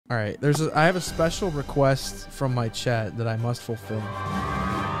All right, I have a special request from my chat that I must fulfill.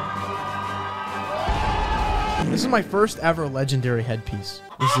 This is my first ever legendary headpiece.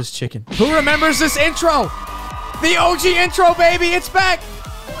 Is this chicken? Who remembers this intro? The OG intro, baby, it's back.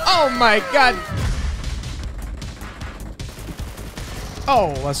 Oh my God.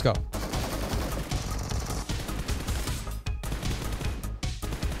 Oh, let's go.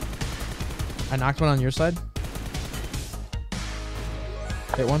 I knocked one on your side.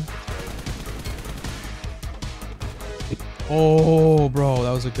 Hit one. Oh, bro,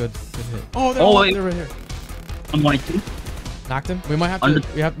 that was a good hit. Oh, they're right here. I'm white too. Knocked him. We might have to.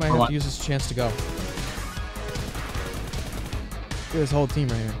 Might have to use this chance to go. Look at this whole team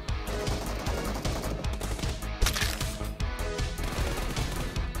right here.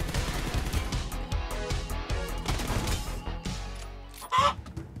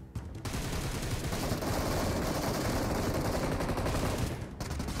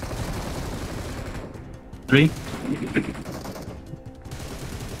 Three.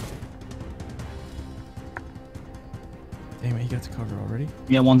 Damn it, he got to cover already.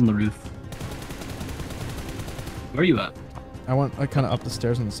 Yeah, one's on the roof. Where are you at? I went kind of up the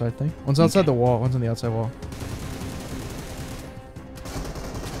stairs on the side thing. One's outside the wall. One's on the outside wall.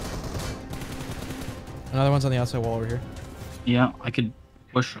 Another one's on the outside wall over here. Yeah, I could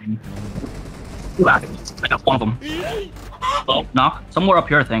push him. I got one of them. Oh, knock. Somewhere up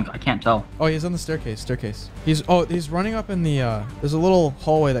here, I think. I can't tell. Oh, he's on the staircase. He's running up in the there's a little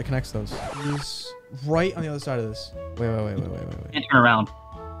hallway that connects those. He's right on the other side of this. Wait. Can't turn around.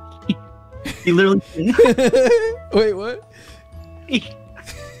 He literally. Wait, what?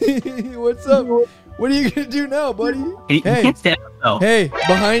 What's up? What are you gonna do now, buddy? He can't stand up though. Hey,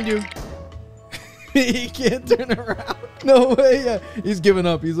 behind you. He can't turn around. No way. Yeah. He's giving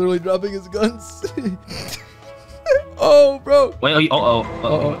up. He's literally dropping his guns. Oh, bro. Wait. Oh.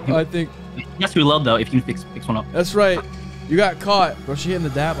 I think. He has to reload though. If you can fix one up. That's right. You got caught, bro. She hitting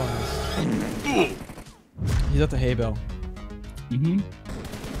the dab on us. He's at the hay bale.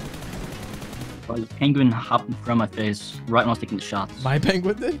 Penguin hopped in front of my face right when I was taking the shots. My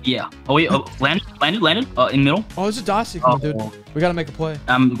penguin did? Yeah. Oh wait. Oh, landed. In middle. Oh, it's a Dossie. Come on, dude. We gotta make a play.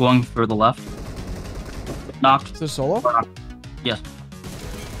 I'm going for the left. Knocked. Is there solo? Yes.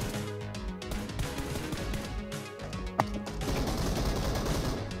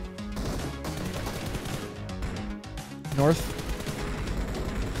 North.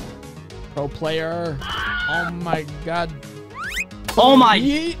 Pro player. Oh my God. Oh my.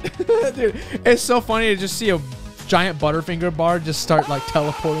 Dude, it's so funny to just see a giant Butterfinger bar just start like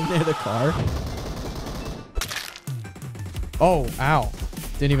teleporting near the car. Oh, ow.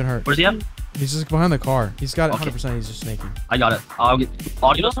 Didn't even hurt. Where's he at? He's just behind the car. He's got it 100%. He's just snaking. I got it. I'll get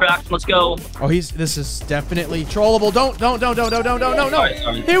this reaction. Let's go. Oh, this is definitely trollable. Don't. Sorry.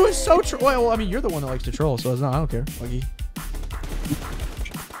 It was so well, I mean, you're the one that likes to troll, so it's not, I don't care. Buggy.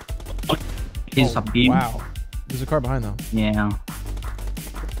 He's a beam. Wow. There's a car behind though. Yeah.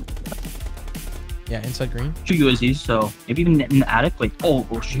 Yeah, inside green. 2 USDs, so maybe even in the attic. Like, oh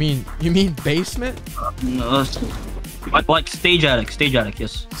shit. You mean basement? Like stage attic,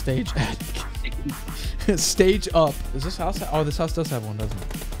 yes. Stage attic. Stage up. Is this house? Oh, this house does have one, doesn't it?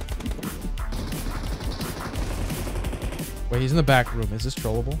 Wait, he's in the back room. Is this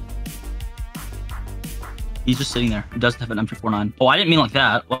trollable? He's just sitting there. He doesn't have an M249. Oh, I didn't mean like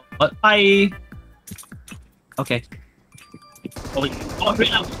that. What? Okay. Oh, right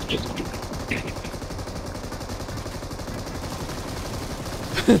now.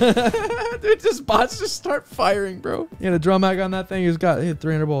 Dude, just bots just start firing, bro. He had a drum mag on that thing. He hit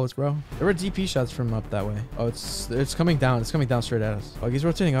 300 bullets, bro. There were DP shots from up that way. Oh, it's coming down. It's coming down straight at us. Oh, he's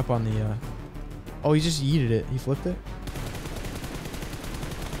rotating up on the. Oh, he just yeeted it. He flipped it.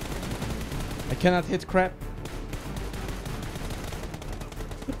 I cannot hit crap.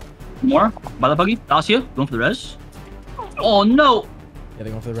 More by the buggy. Dacia going for the res. Oh no. Yeah,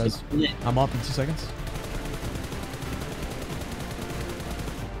 they're going for the res. I'm up in 2 seconds.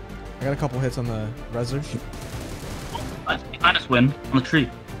 I got a couple hits on the reserve. Behind us, Win on the tree.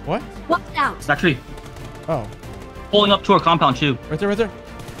 What? Watch out. It's that tree. Oh. Pulling up to our compound too. Right there.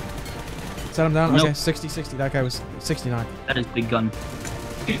 Set him down. Nope. Okay, 60. That guy was 69. That is big gun.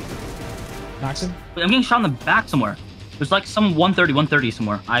 Knocked him. Wait, I'm getting shot in the back somewhere. There's like some 130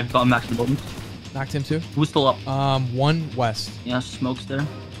 somewhere. I've gotten back to the building. Knocked him too. Who's still up? One west. Yeah, smoke's there.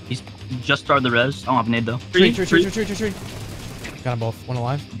 He's just started the res. I don't have a nade though. Tree. Got them both. One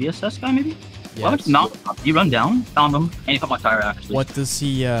alive. VSS guy maybe? Yeah. Why would you mount up? You run down, found him, and he cut my tire actually. What does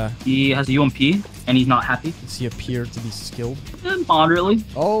he He has a UMP and he's not happy. does he appear to be skilled? Moderately.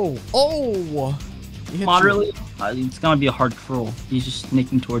 Oh. He hit Moderately. It's gonna be a hard troll. He's just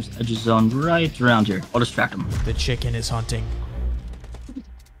sneaking towards edge zone right around here. I'll distract him. The chicken is hunting.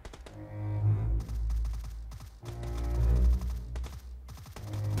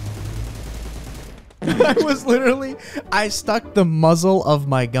 I stuck the muzzle of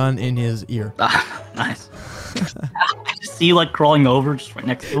my gun in his ear. Nice. I just see you like crawling over just right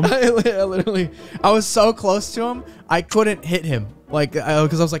next to him. I was so close to him, I couldn't hit him. Like,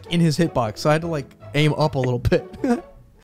 because I was like in his hitbox. So I had to like aim up a little bit.